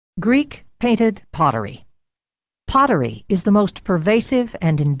Greek painted pottery. Pottery is the most pervasive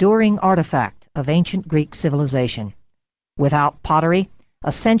and enduring artifact of ancient Greek civilization. Without pottery,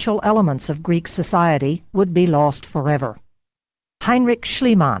 essential elements of Greek society would be lost forever. Heinrich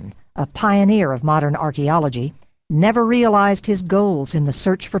Schliemann, a pioneer of modern archaeology, never realized his goals in the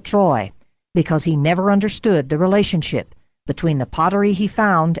search for Troy because he never understood the relationship between the pottery he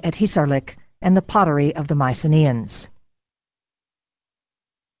found at Hissarlik and the pottery of the Mycenaeans.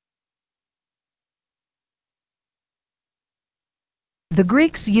 The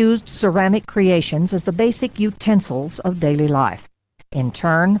Greeks used ceramic creations as the basic utensils of daily life. In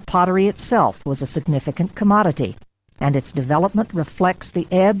turn, pottery itself was a significant commodity, and its development reflects the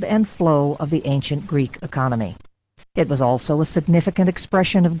ebb and flow of the ancient Greek economy. It was also a significant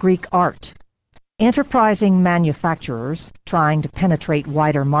expression of Greek art. Enterprising manufacturers, trying to penetrate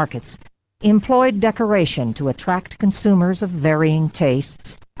wider markets, employed decoration to attract consumers of varying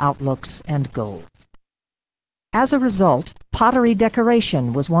tastes, outlooks, and goals. As a result, pottery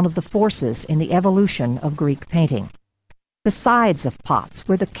decoration was one of the forces in the evolution of Greek painting. The sides of pots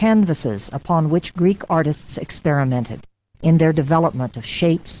were the canvases upon which Greek artists experimented in their development of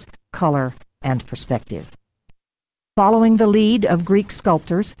shapes, color, and perspective. Following the lead of Greek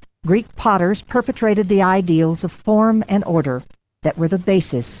sculptors, Greek potters perpetrated the ideals of form and order that were the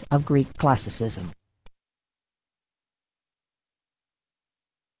basis of Greek classicism.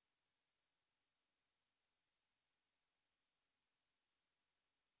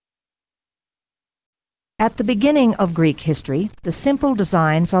 At the beginning of Greek history, the simple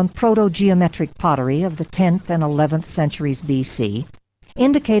designs on proto-geometric pottery of the 10th and 11th centuries BC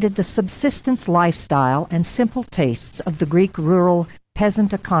indicated the subsistence lifestyle and simple tastes of the Greek rural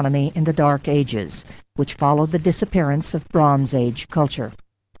peasant economy in the Dark Ages, which followed the disappearance of Bronze Age culture.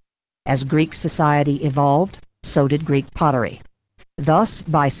 As Greek society evolved, so did Greek pottery. Thus,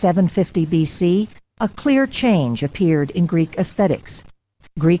 by 750 BC, a clear change appeared in Greek aesthetics.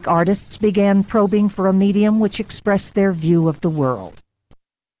 Greek artists began probing for a medium which expressed their view of the world.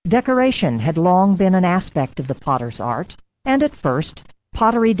 Decoration had long been an aspect of the potter's art, and at first,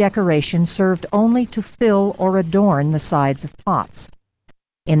 pottery decoration served only to fill or adorn the sides of pots.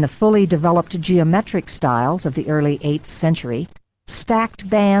 In the fully developed geometric styles of the early 8th century, stacked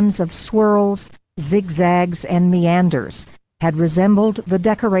bands of swirls, zigzags, and meanders had resembled the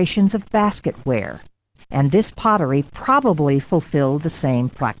decorations of basketware, and this pottery probably fulfilled the same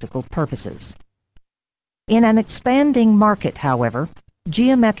practical purposes. In an expanding market, however,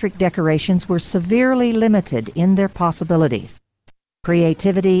 geometric decorations were severely limited in their possibilities.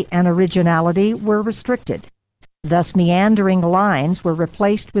 Creativity and originality were restricted. Thus, meandering lines were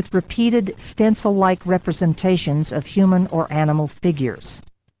replaced with repeated stencil-like representations of human or animal figures.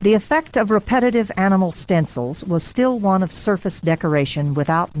 The effect of repetitive animal stencils was still one of surface decoration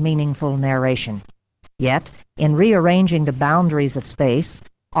without meaningful narration. Yet, in rearranging the boundaries of space,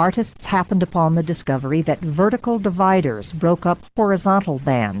 artists happened upon the discovery that vertical dividers broke up horizontal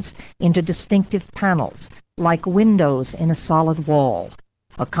bands into distinctive panels, like windows in a solid wall,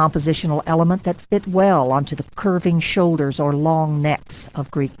 a compositional element that fit well onto the curving shoulders or long necks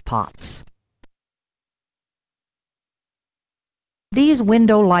of Greek pots. These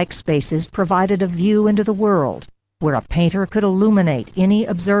window-like spaces provided a view into the world, where a painter could illuminate any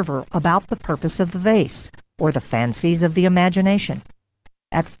observer about the purpose of the vase or the fancies of the imagination.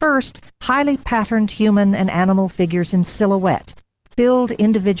 At first, highly patterned human and animal figures in silhouette filled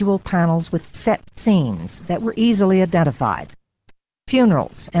individual panels with set scenes that were easily identified.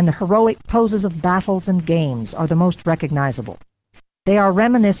 Funerals and the heroic poses of battles and games are the most recognizable. They are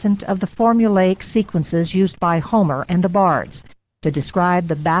reminiscent of the formulaic sequences used by Homer and the bards to describe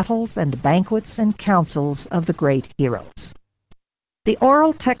the battles and banquets and councils of the great heroes. The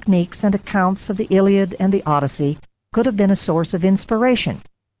oral techniques and accounts of the Iliad and the Odyssey could have been a source of inspiration,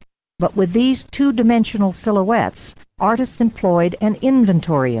 but with these two-dimensional silhouettes, artists employed an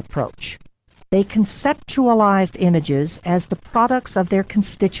inventory approach. They conceptualized images as the products of their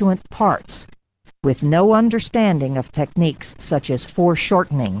constituent parts, with no understanding of techniques such as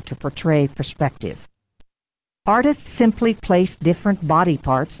foreshortening to portray perspective. Artists simply placed different body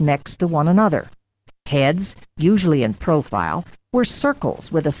parts next to one another. Heads, usually in profile, were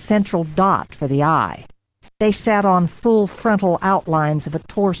circles with a central dot for the eye. They sat on full frontal outlines of a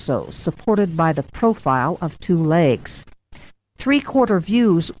torso supported by the profile of two legs. Three-quarter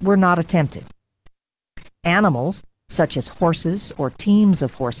views were not attempted. Animals, such as horses or teams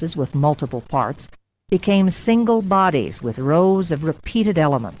of horses with multiple parts, became single bodies with rows of repeated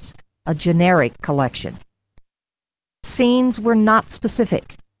elements, a generic collection. Scenes were not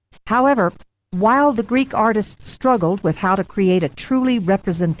specific. However, While the Greek artists struggled with how to create a truly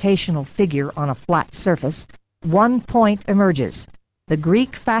representational figure on a flat surface, one point emerges: the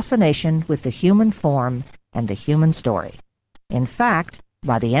Greek fascination with the human form and the human story. In fact,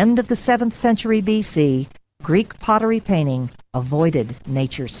 by the end of the 7th century BC, Greek pottery painting avoided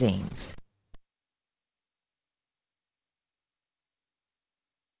nature scenes.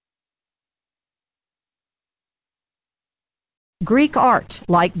 Greek art,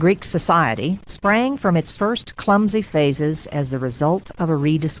 like Greek society, sprang from its first clumsy phases as the result of a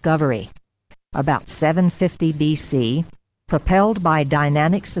rediscovery. About 750 BC, propelled by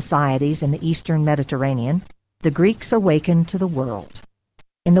dynamic societies in the eastern Mediterranean, the Greeks awakened to the world.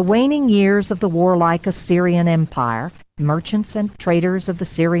 In the waning years of the warlike Assyrian Empire, merchants and traders of the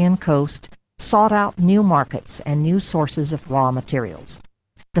Syrian coast sought out new markets and new sources of raw materials.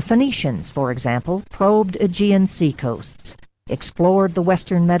 The Phoenicians, for example, probed Aegean sea coasts, explored the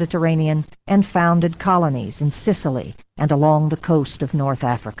western Mediterranean, and founded colonies in Sicily and along the coast of North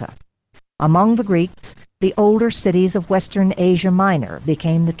Africa. Among the Greeks, the older cities of Western Asia Minor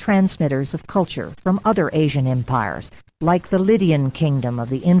became the transmitters of culture from other Asian empires, like the Lydian kingdom of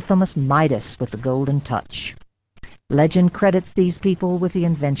the infamous Midas with the golden touch. Legend credits these people with the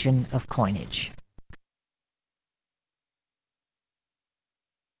invention of coinage.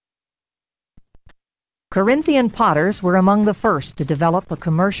 Corinthian potters were among the first to develop a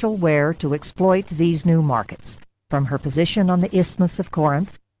commercial ware to exploit these new markets. From her position on the Isthmus of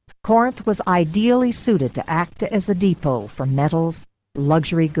Corinth, Corinth was ideally suited to act as a depot for metals,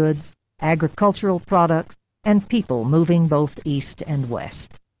 luxury goods, agricultural products, and people moving both east and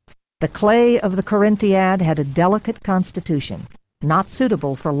west. The clay of the Corinthiad had a delicate constitution, not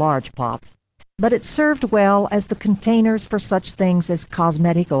suitable for large pots, but it served well as the containers for such things as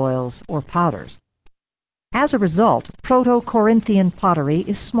cosmetic oils or powders. As a result, Proto-Corinthian pottery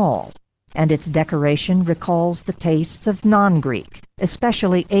is small, and its decoration recalls the tastes of non-Greek,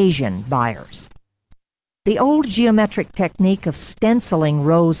 especially Asian, buyers. The old geometric technique of stenciling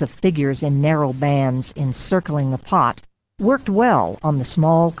rows of figures in narrow bands encircling the pot worked well on the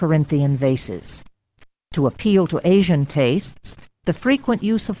small Corinthian vases. To appeal to Asian tastes, the frequent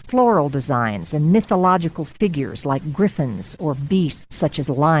use of floral designs and mythological figures like griffins or beasts such as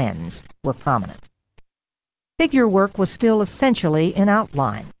lions were prominent. Figure work was still essentially in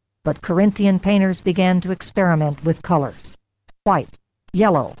outline, but Corinthian painters began to experiment with colors: white,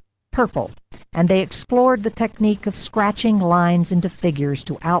 yellow, purple, and they explored the technique of scratching lines into figures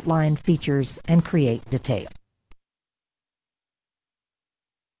to outline features and create detail.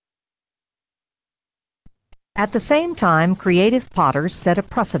 At the same time, creative potters set a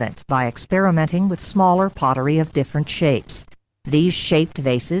precedent by experimenting with smaller pottery of different shapes. These shaped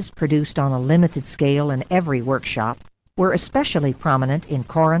vases, produced on a limited scale in every workshop, were especially prominent in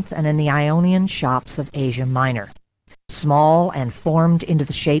Corinth and in the Ionian shops of Asia Minor. Small and formed into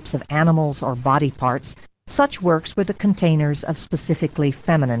the shapes of animals or body parts, such works were the containers of specifically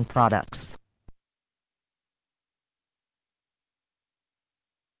feminine products.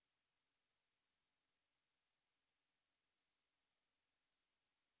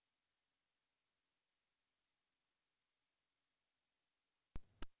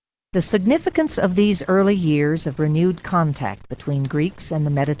 The significance of these early years of renewed contact between Greeks and the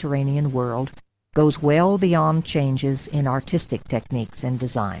Mediterranean world goes well beyond changes in artistic techniques and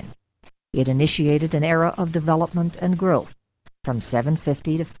design. It initiated an era of development and growth from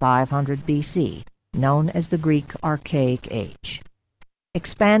 750 to 500 BC, known as the Greek Archaic Age.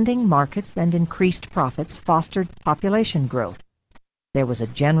 Expanding markets and increased profits fostered population growth. There was a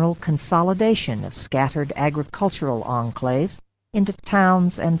general consolidation of scattered agricultural enclaves into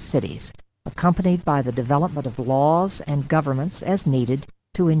towns and cities, accompanied by the development of laws and governments as needed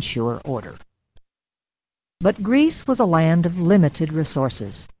to ensure order. But Greece was a land of limited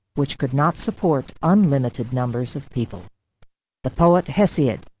resources, which could not support unlimited numbers of people. The poet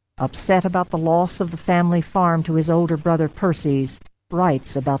Hesiod, upset about the loss of the family farm to his older brother Perses,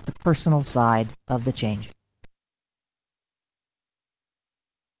 writes about the personal side of the change.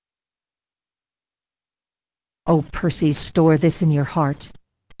 O Perses, store this in your heart.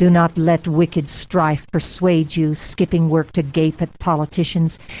 Do not let wicked strife persuade you, skipping work to gape at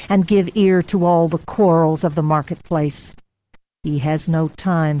politicians, and give ear to all the quarrels of the marketplace. He has no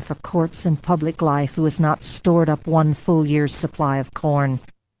time for courts and public life who has not stored up one full year's supply of corn,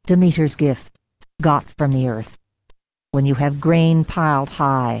 Demeter's gift, got from the earth. When you have grain piled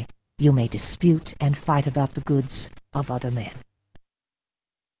high, you may dispute and fight about the goods of other men.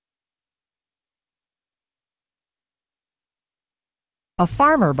 A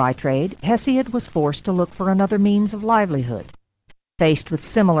farmer by trade, Hesiod was forced to look for another means of livelihood. Faced with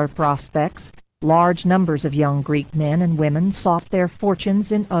similar prospects, large numbers of young Greek men and women sought their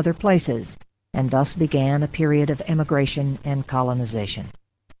fortunes in other places, and thus began a period of emigration and colonization.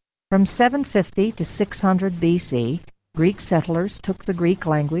 From 750 to 600 BC, Greek settlers took the Greek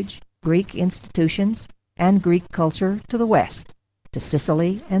language, Greek institutions, and Greek culture to the west, to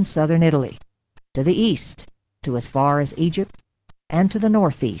Sicily and southern Italy, to the east, to as far as Egypt, and to the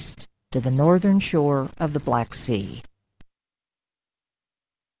northeast, to the northern shore of the Black Sea.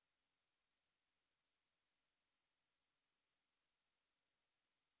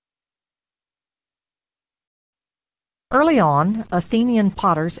 Early on, Athenian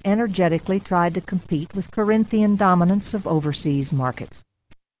potters energetically tried to compete with Corinthian dominance of overseas markets.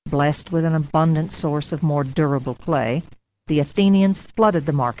 Blessed with an abundant source of more durable clay, the Athenians flooded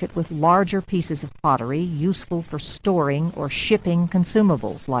the market with larger pieces of pottery useful for storing or shipping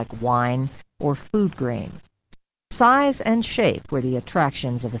consumables like wine or food grains. Size and shape were the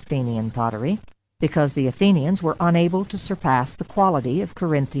attractions of Athenian pottery, because the Athenians were unable to surpass the quality of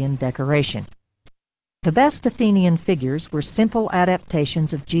Corinthian decoration. The best Athenian figures were simple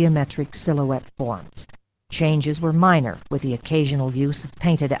adaptations of geometric silhouette forms. Changes were minor, with the occasional use of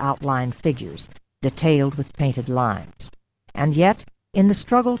painted outline figures, detailed with painted lines. And yet, in the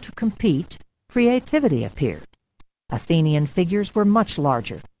struggle to compete, creativity appeared. Athenian figures were much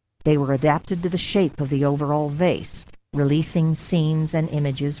larger. They were adapted to the shape of the overall vase, releasing scenes and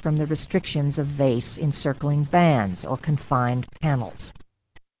images from the restrictions of vase encircling bands or confined panels.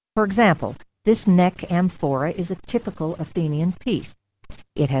 For example, this neck amphora is a typical Athenian piece.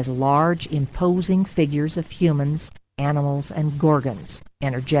 It has large, imposing figures of humans, animals, and gorgons,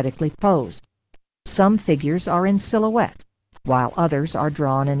 energetically posed. Some figures are in silhouette, while others are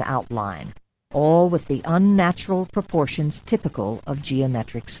drawn in outline, all with the unnatural proportions typical of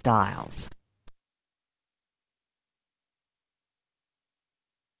geometric styles.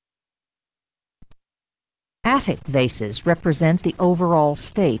 Attic vases represent the overall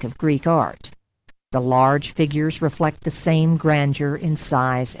state of Greek art. The large figures reflect the same grandeur in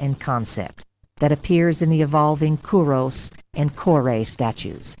size and concept that appears in the evolving kouros and kore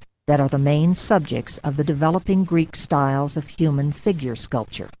statues that are the main subjects of the developing Greek styles of human figure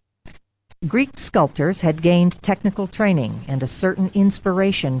sculpture. Greek sculptors had gained technical training and a certain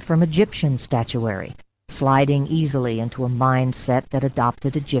inspiration from Egyptian statuary, sliding easily into a mindset that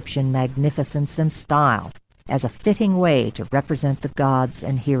adopted Egyptian magnificence and style as a fitting way to represent the gods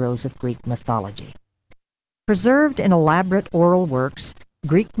and heroes of Greek mythology. Preserved in elaborate oral works,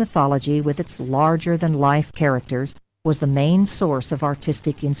 Greek mythology with its larger-than-life characters was the main source of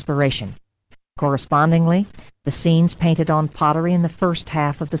artistic inspiration. Correspondingly, the scenes painted on pottery in the first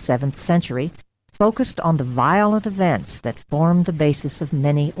half of the 7th century focused on the violent events that formed the basis of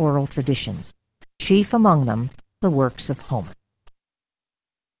many oral traditions, chief among them the works of Homer.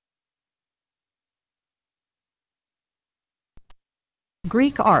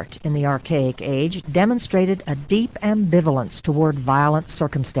 Greek art in the Archaic Age demonstrated a deep ambivalence toward violent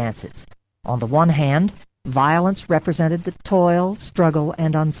circumstances. On the one hand, violence represented the toil, struggle,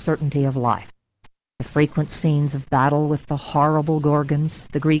 and uncertainty of life. The frequent scenes of battle with the horrible Gorgons,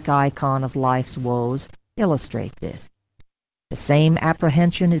 the Greek icon of life's woes, illustrate this. The same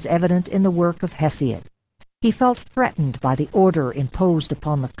apprehension is evident in the work of Hesiod. He felt threatened by the order imposed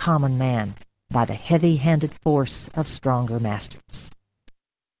upon the common man, by the heavy-handed force of stronger masters.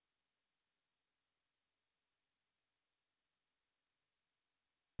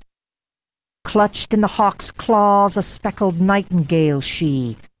 Clutched in the hawk's claws, a speckled nightingale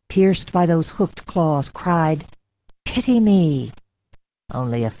she, pierced by those hooked claws, cried, "Pity me!"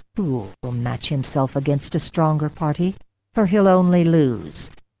 Only a fool will match himself against a stronger party, for he'll only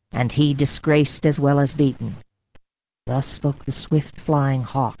lose, and he disgraced as well as beaten. Thus spoke the swift-flying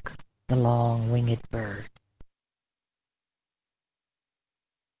hawk, the long-winged bird.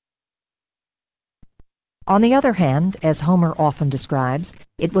 On the other hand, as Homer often describes,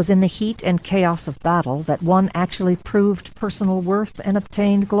 it was in the heat and chaos of battle that one actually proved personal worth and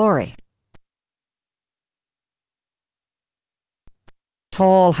obtained glory.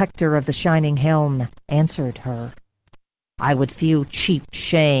 Tall Hector of the shining helm answered her, "I would feel cheap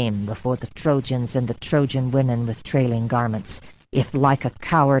shame before the Trojans and the Trojan women with trailing garments, if like a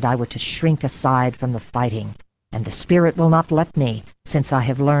coward I were to shrink aside from the fighting, and the spirit will not let me, since I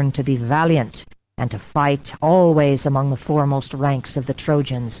have learned to be valiant, and to fight always among the foremost ranks of the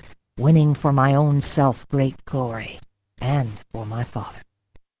Trojans, winning for my own self great glory, and for my father."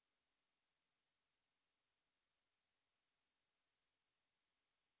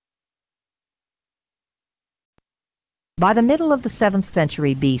 By the middle of the 7th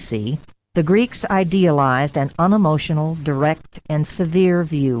century BC, The Greeks idealized an unemotional, direct, and severe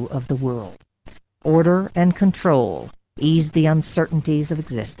view of the world. Order and control eased the uncertainties of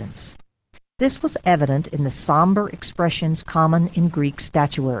existence. This was evident in the somber expressions common in Greek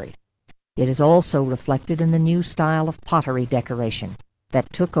statuary. It is also reflected in the new style of pottery decoration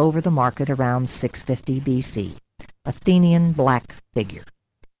that took over the market around 650 BC, Athenian black figure.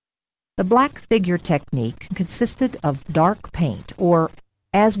 The black figure technique consisted of dark paint, or,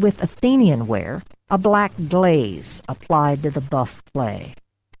 as with Athenian ware, a black glaze applied to the buff clay.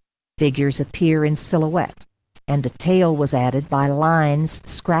 Figures appear in silhouette, and detail was added by lines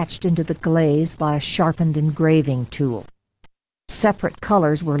scratched into the glaze by a sharpened engraving tool. Separate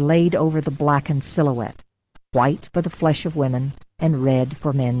colors were laid over the blackened silhouette, white for the flesh of women and red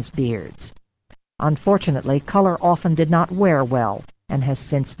for men's beards. Unfortunately, color often did not wear well and has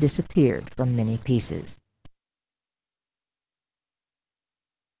since disappeared from many pieces.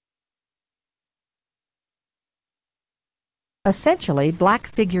 Essentially, black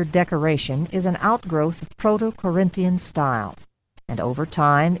figure decoration is an outgrowth of Proto-Corinthian styles, and over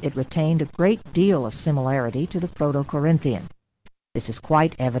time it retained a great deal of similarity to the Proto-Corinthian. This is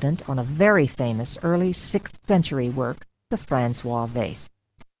quite evident on a very famous early 6th century work, the Francois vase.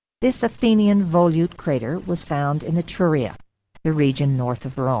 This Athenian volute crater was found in Etruria, the region north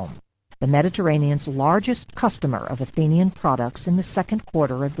of Rome, the Mediterranean's largest customer of Athenian products in the second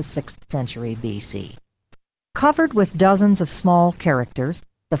quarter of the 6th century BC. Covered with dozens of small characters,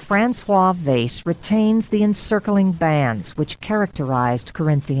 the Francois vase retains the encircling bands which characterized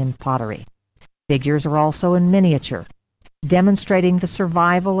Corinthian pottery. Figures are also in miniature, demonstrating the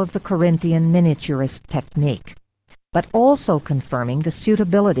survival of the Corinthian miniaturist technique, but also confirming the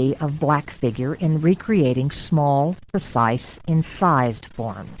suitability of black figure in recreating small, precise, incised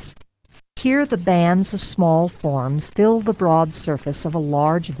forms. Here the bands of small forms fill the broad surface of a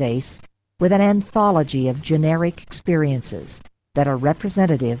large vase with an anthology of generic experiences that are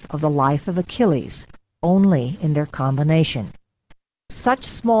representative of the life of Achilles, only in their combination. Such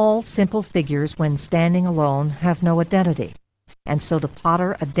small, simple figures, when standing alone, have no identity, and so the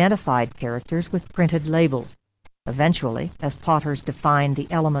potter identified characters with printed labels. Eventually, as potters defined the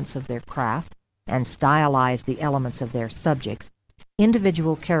elements of their craft and stylized the elements of their subjects,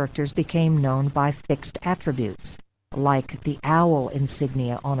 individual characters became known by fixed attributes, like the owl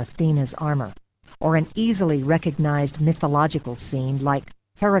insignia on Athena's armor, or an easily recognized mythological scene like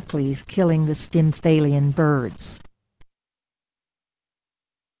Heracles killing the Stymphalian birds.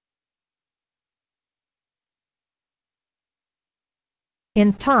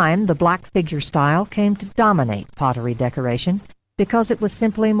 In time, the black figure style came to dominate pottery decoration because it was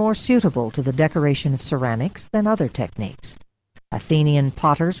simply more suitable to the decoration of ceramics than other techniques. Athenian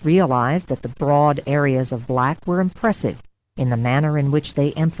potters realized that the broad areas of black were impressive in the manner in which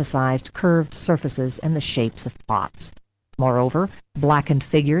they emphasized curved surfaces and the shapes of pots. Moreover, blackened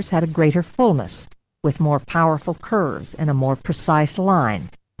figures had a greater fullness, with more powerful curves and a more precise line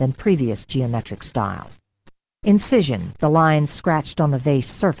than previous geometric styles. Incision, the lines scratched on the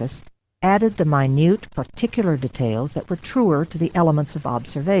vase surface, added the minute, particular details that were truer to the elements of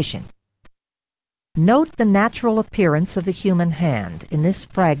observation. Note the natural appearance of the human hand in this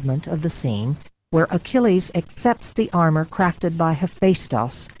fragment of the scene where Achilles accepts the armor crafted by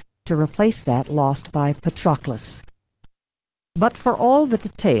Hephaestus to replace that lost by Patroclus. But for all the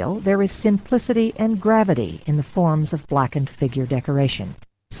detail, there is simplicity and gravity in the forms of blackened figure decoration,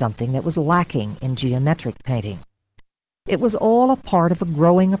 something that was lacking in geometric painting. It was all a part of a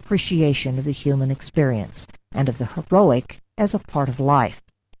growing appreciation of the human experience and of the heroic as a part of life.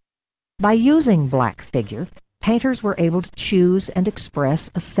 By using black figure, painters were able to choose and express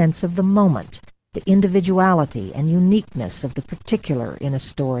a sense of the moment, the individuality and uniqueness of the particular in a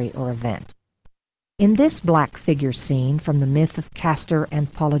story or event. In this black figure scene from the myth of Castor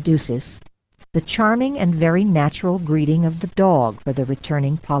and Polydeuces, the charming and very natural greeting of the dog for the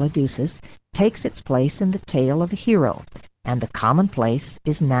returning Polydeuces takes its place in the tale of a hero, and the commonplace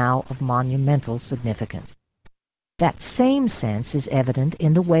is now of monumental significance. That same sense is evident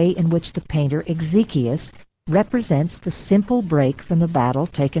in the way in which the painter Exechius represents the simple break from the battle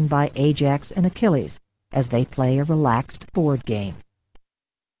taken by Ajax and Achilles as they play a relaxed board game.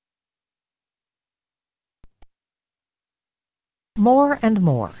 More and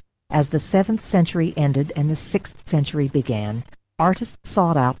more, as the 7th century ended and the 6th century began, artists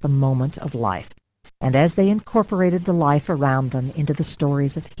sought out the moment of life, and as they incorporated the life around them into the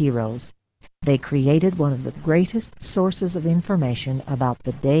stories of heroes, they created one of the greatest sources of information about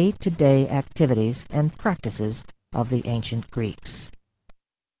the day-to-day activities and practices of the ancient Greeks.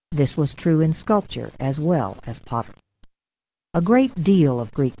 This was true in sculpture as well as pottery. A great deal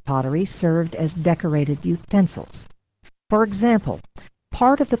of Greek pottery served as decorated utensils. For example,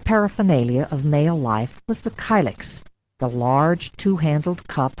 part of the paraphernalia of male life was the kylix, the large two-handled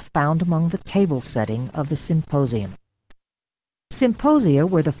cup found among the table setting of the symposium. Symposia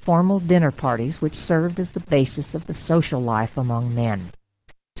were the formal dinner parties which served as the basis of the social life among men.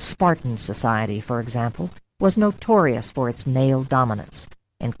 Spartan society, for example, was notorious for its male dominance,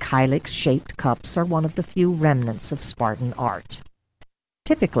 and kylix-shaped cups are one of the few remnants of Spartan art.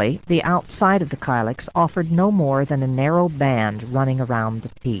 Typically, the outside of the kylix offered no more than a narrow band running around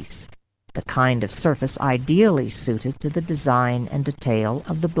the piece, the kind of surface ideally suited to the design and detail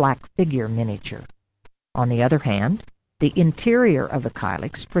of the black figure miniature. On the other hand, the interior of the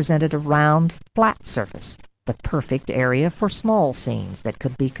kylix presented a round, flat surface, the perfect area for small scenes that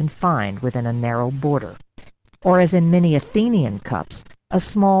could be confined within a narrow border, or as in many Athenian cups, a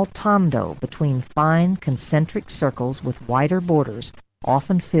small tondo between fine concentric circles with wider borders,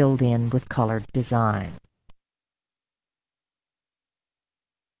 often filled in with colored design.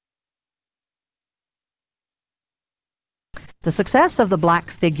 The success of the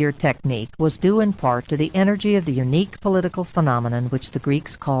black figure technique was due in part to the energy of the unique political phenomenon which the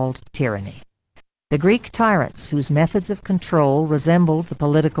Greeks called tyranny. The Greek tyrants, whose methods of control resembled the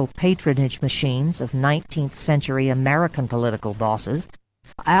political patronage machines of 19th century American political bosses,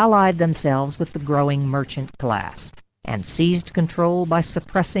 allied themselves with the growing merchant class and seized control by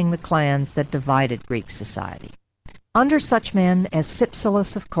suppressing the clans that divided Greek society. Under such men as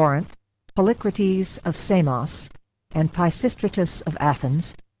Cypselus of Corinth, Polycrates of Samos, and Pisistratus of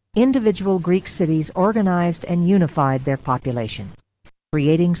Athens, individual Greek cities organized and unified their populations,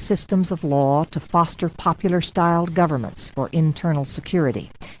 creating systems of law to foster popular-styled governments for internal security,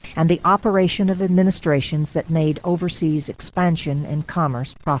 and the operation of administrations that made overseas expansion and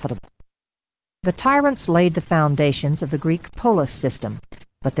commerce profitable. The tyrants laid the foundations of the Greek polis system,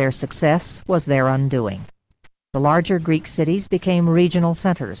 but their success was their undoing. The larger Greek cities became regional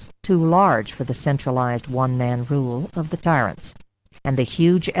centers, too large for the centralized one-man rule of the tyrants, and the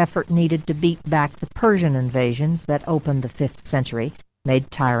huge effort needed to beat back the Persian invasions that opened the 5th century made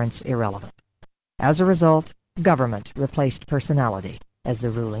tyrants irrelevant. As a result, government replaced personality as the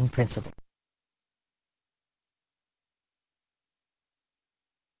ruling principle.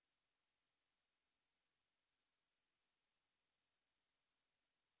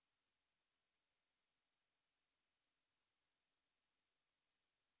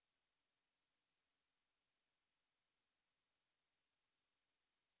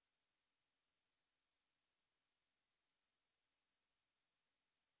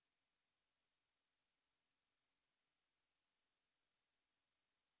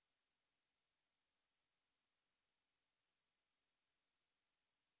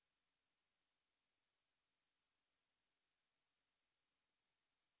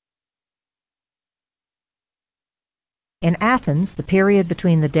 In Athens, the period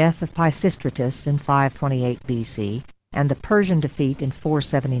between the death of Pisistratus in 528 BC and the Persian defeat in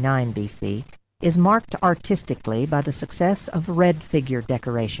 479 BC is marked artistically by the success of red figure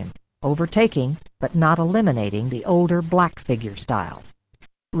decoration, overtaking but not eliminating the older black figure styles.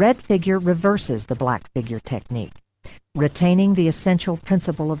 Red figure reverses the black figure technique. Retaining the essential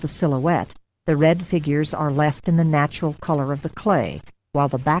principle of the silhouette, the red figures are left in the natural color of the clay, while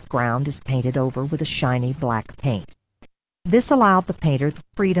the background is painted over with a shiny black paint. This allowed the painter the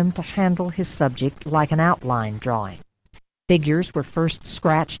freedom to handle his subject like an outline drawing. Figures were first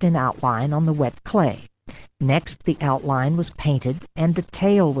scratched in outline on the wet clay. Next, the outline was painted and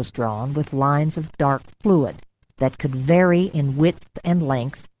detail was drawn with lines of dark fluid that could vary in width and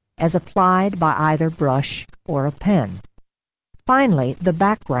length as applied by either brush or a pen. Finally, the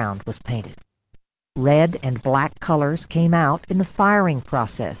background was painted. Red and black colors came out in the firing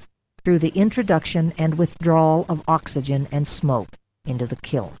process through the introduction and withdrawal of oxygen and smoke into the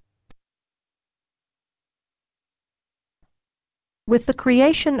kiln. With the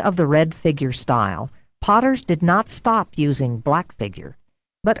creation of the red figure style, potters did not stop using black figure,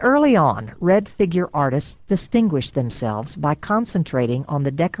 but early on, red figure artists distinguished themselves by concentrating on the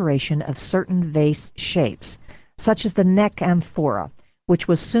decoration of certain vase shapes, such as the neck amphora, which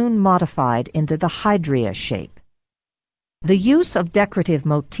was soon modified into the hydria shape. The use of decorative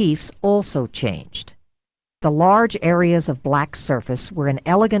motifs also changed. The large areas of black surface were an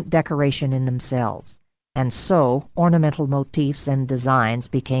elegant decoration in themselves, and so ornamental motifs and designs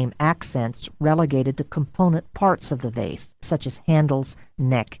became accents relegated to component parts of the vase, such as handles,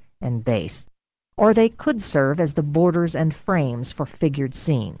 neck, and base, or they could serve as the borders and frames for figured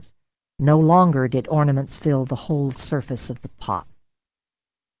scenes. No longer did ornaments fill the whole surface of the pot.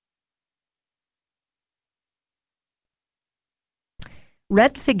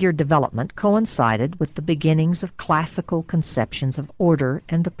 Red figure development coincided with the beginnings of classical conceptions of order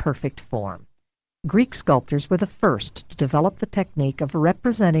and the perfect form. Greek sculptors were the first to develop the technique of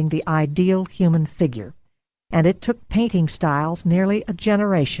representing the ideal human figure, and it took painting styles nearly a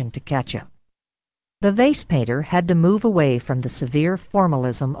generation to catch up. The vase painter had to move away from the severe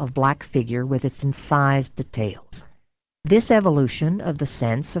formalism of black figure with its incised details. This evolution of the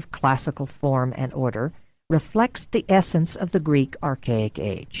sense of classical form and order reflects the essence of the Greek archaic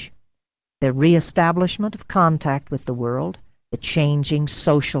age. The reestablishment of contact with the world, the changing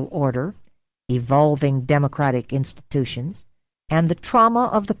social order, evolving democratic institutions, and the trauma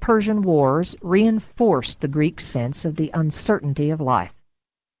of the Persian Wars reinforced the Greek sense of the uncertainty of life.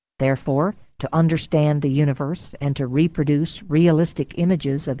 Therefore, to understand the universe and to reproduce realistic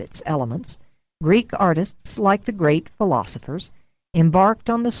images of its elements, Greek artists, like the great philosophers, embarked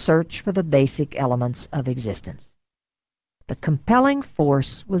on the search for the basic elements of existence. The compelling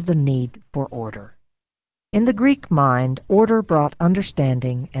force was the need for order. In the Greek mind, order brought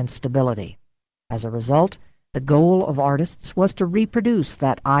understanding and stability. As a result, the goal of artists was to reproduce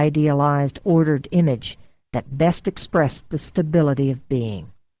that idealized, ordered image that best expressed the stability of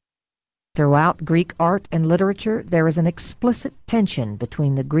being. Throughout Greek art and literature, there is an explicit tension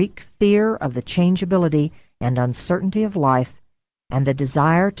between the Greek fear of the changeability and uncertainty of life and the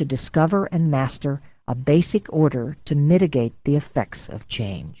desire to discover and master a basic order to mitigate the effects of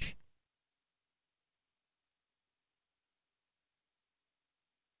change.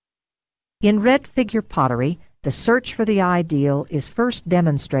 In red figure pottery, the search for the ideal is first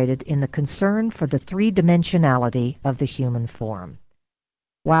demonstrated in the concern for the three-dimensionality of the human form.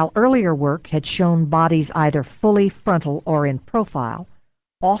 While earlier work had shown bodies either fully frontal or in profile,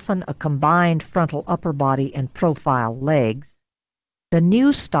 often a combined frontal upper body and profile legs, the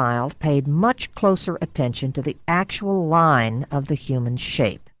new style paid much closer attention to the actual line of the human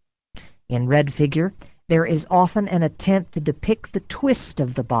shape. In red figure, there is often an attempt to depict the twist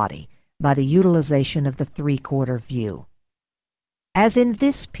of the body by the utilization of the three-quarter view. As in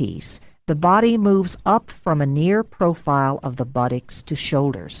this piece, the body moves up from a near profile of the buttocks to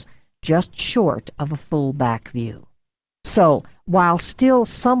shoulders, just short of a full back view. So, while still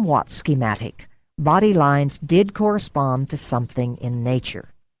somewhat schematic, body lines did correspond to something in nature.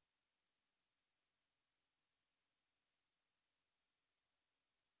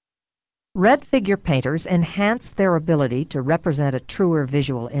 Red figure painters enhanced their ability to represent a truer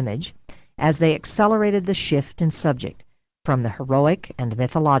visual image as they accelerated the shift in subject from the heroic and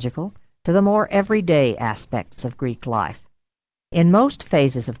mythological to the more everyday aspects of Greek life. In most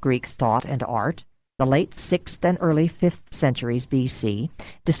phases of Greek thought and art, the late 6th and early 5th centuries BC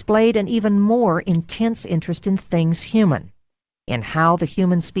displayed an even more intense interest in things human, in how the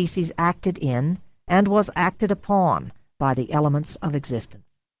human species acted in and was acted upon by the elements of existence.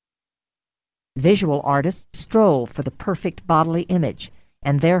 Visual artists strove for the perfect bodily image,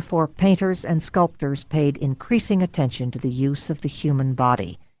 and therefore painters and sculptors paid increasing attention to the use of the human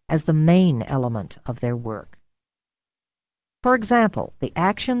body as the main element of their work. For example, the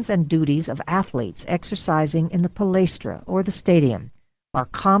actions and duties of athletes exercising in the palaestra or the stadium are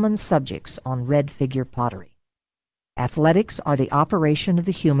common subjects on red figure pottery. Athletics are the operation of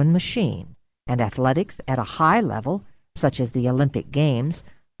the human machine, and athletics at a high level, such as the Olympic Games,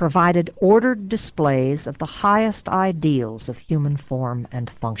 provided ordered displays of the highest ideals of human form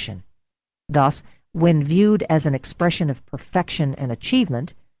and function. Thus, when viewed as an expression of perfection and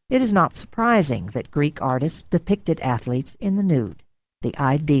achievement, it is not surprising that Greek artists depicted athletes in the nude, the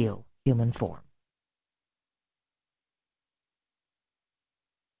ideal human form.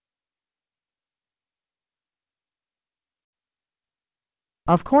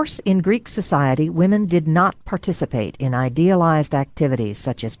 Of course, in Greek society, women did not participate in idealized activities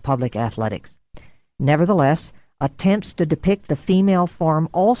such as public athletics. Nevertheless, attempts to depict the female form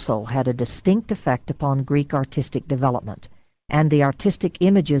also had a distinct effect upon Greek artistic development, and the artistic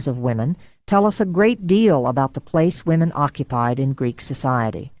images of women tell us a great deal about the place women occupied in Greek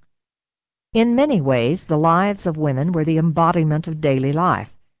society. In many ways, the lives of women were the embodiment of daily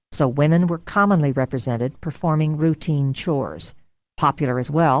life, so women were commonly represented performing routine chores. Popular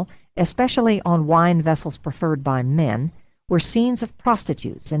as well, especially on wine vessels preferred by men, were scenes of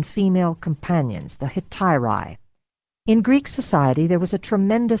prostitutes and female companions, the hetairai. In Greek society there was a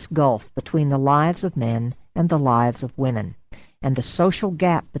tremendous gulf between the lives of men and the lives of women, and the social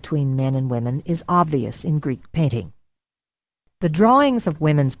gap between men and women is obvious in Greek painting. The drawings of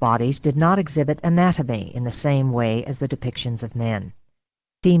women's bodies did not exhibit anatomy in the same way as the depictions of men.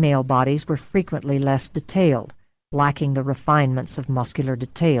 Female bodies were frequently less detailed, lacking the refinements of muscular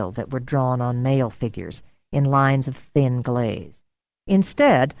detail that were drawn on male figures in lines of thin glaze.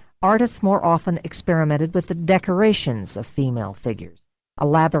 Instead, artists more often experimented with the decorations of female figures,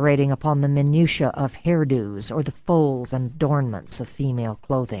 elaborating upon the minutiae of hairdos or the folds and adornments of female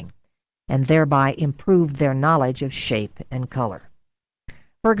clothing, and thereby improved their knowledge of shape and color.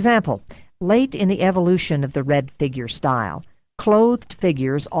 For example, late in the evolution of the red figure style, clothed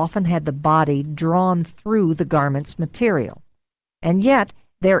figures often had the body drawn through the garment's material, and yet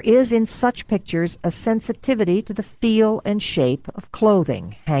there is in such pictures a sensitivity to the feel and shape of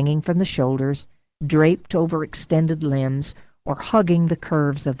clothing hanging from the shoulders, draped over extended limbs, or hugging the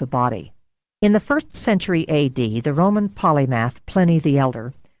curves of the body. In the 1st century A.D., the Roman polymath Pliny the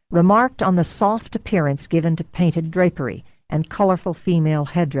Elder remarked on the soft appearance given to painted drapery and colorful female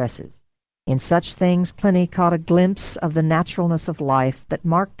headdresses. In such things Pliny caught a glimpse of the naturalness of life that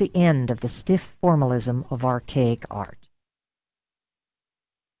marked the end of the stiff formalism of archaic art.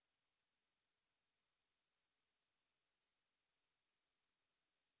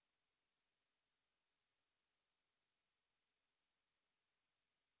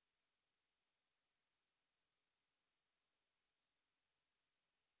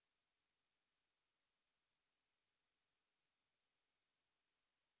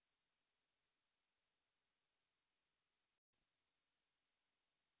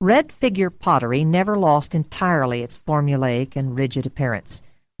 Red figure pottery never lost entirely its formulaic and rigid appearance,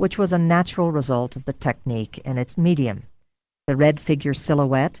 which was a natural result of the technique and its medium. The red figure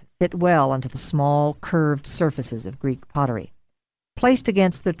silhouette fit well onto the small, curved surfaces of Greek pottery. Placed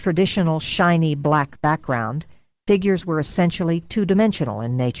against the traditional shiny black background, figures were essentially two-dimensional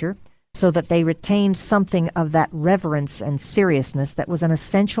in nature, so that they retained something of that reverence and seriousness that was an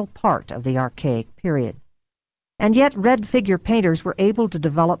essential part of the archaic period. And yet red figure painters were able to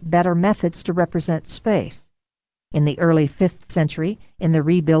develop better methods to represent space. In the early 5th century, in the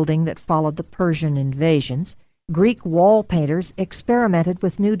rebuilding that followed the Persian invasions, Greek wall painters experimented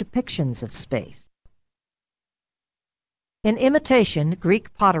with new depictions of space. In imitation,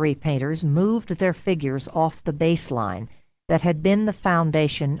 Greek pottery painters moved their figures off the baseline that had been the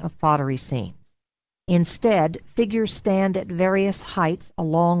foundation of pottery scenes. Instead, figures stand at various heights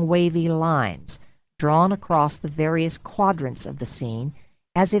along wavy lines, drawn across the various quadrants of the scene,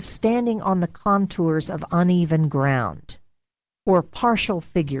 as if standing on the contours of uneven ground. Or partial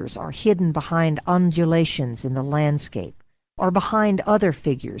figures are hidden behind undulations in the landscape, or behind other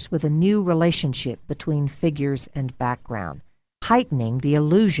figures with a new relationship between figures and background, heightening the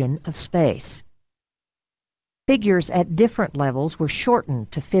illusion of space. Figures at different levels were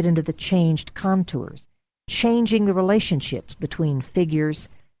shortened to fit into the changed contours, changing the relationships between figures,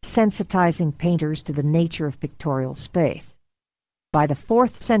 sensitizing painters to the nature of pictorial space. By the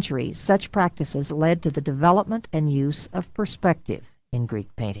 4th century, such practices led to the development and use of perspective in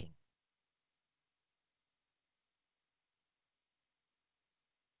Greek painting.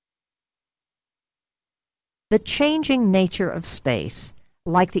 The changing nature of space,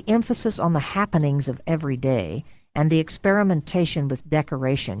 like the emphasis on the happenings of every day and the experimentation with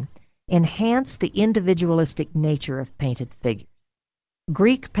decoration, enhance the individualistic nature of painted figures.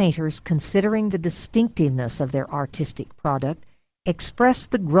 Greek painters, considering the distinctiveness of their artistic product,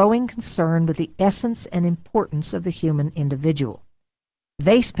 expressed the growing concern with the essence and importance of the human individual.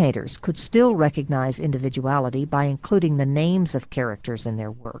 Vase painters could still recognize individuality by including the names of characters in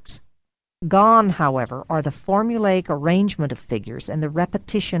their works. Gone, however, are the formulaic arrangement of figures and the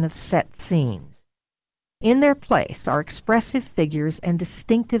repetition of set scenes. In their place are expressive figures and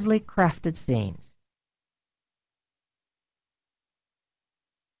distinctively crafted scenes.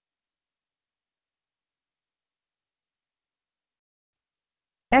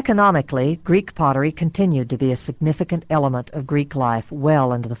 Economically, Greek pottery continued to be a significant element of Greek life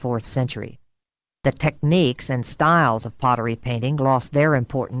well into the 4th century. The techniques and styles of pottery painting lost their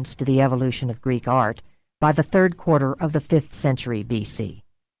importance to the evolution of Greek art by the 3rd quarter of the 5th century BC.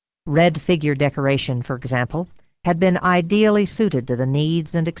 Red figure decoration, for example, had been ideally suited to the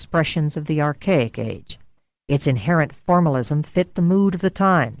needs and expressions of the archaic age. Its inherent formalism fit the mood of the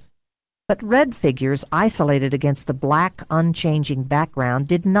times. But red figures isolated against the black, unchanging background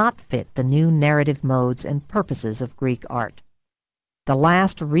did not fit the new narrative modes and purposes of Greek art. The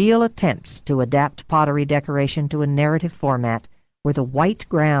last real attempts to adapt pottery decoration to a narrative format were the white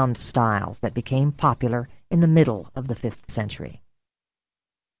ground styles that became popular in the middle of the 5th century.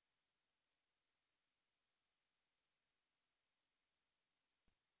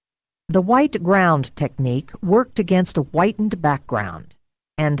 The white ground technique worked against a whitened background,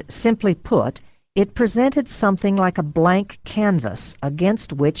 and, simply put, it presented something like a blank canvas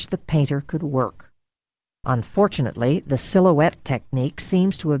against which the painter could work. Unfortunately, the silhouette technique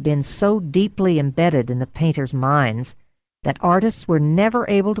seems to have been so deeply embedded in the painters' minds that artists were never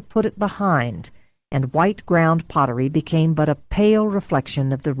able to put it behind, and white ground pottery became but a pale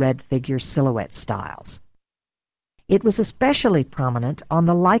reflection of the red figure silhouette styles. It was especially prominent on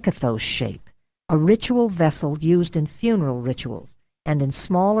the lycathos shape, a ritual vessel used in funeral rituals and in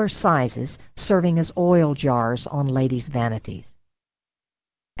smaller sizes, serving as oil jars on ladies' vanities.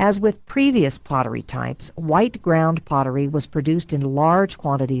 As with previous pottery types, white ground pottery was produced in large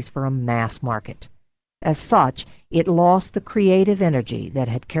quantities for a mass market. As such, it lost the creative energy that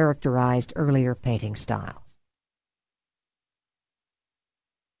had characterized earlier painting styles.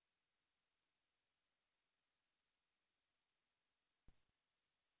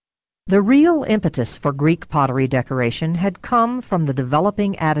 The real impetus for Greek pottery decoration had come from the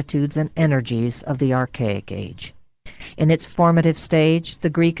developing attitudes and energies of the Archaic Age. In its formative stage, the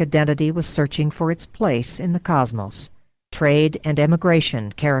Greek identity was searching for its place in the cosmos. Trade and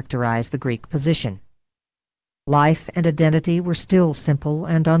emigration characterized the Greek position. Life and identity were still simple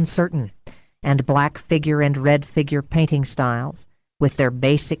and uncertain, and black figure and red figure painting styles, with their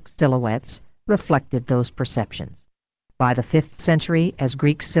basic silhouettes, reflected those perceptions. By the 5th century, as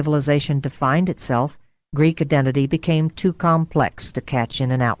Greek civilization defined itself, Greek identity became too complex to catch in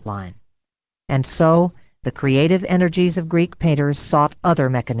an outline. And so, the creative energies of Greek painters sought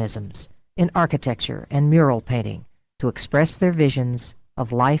other mechanisms, in architecture and mural painting, to express their visions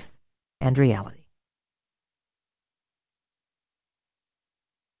of life and reality.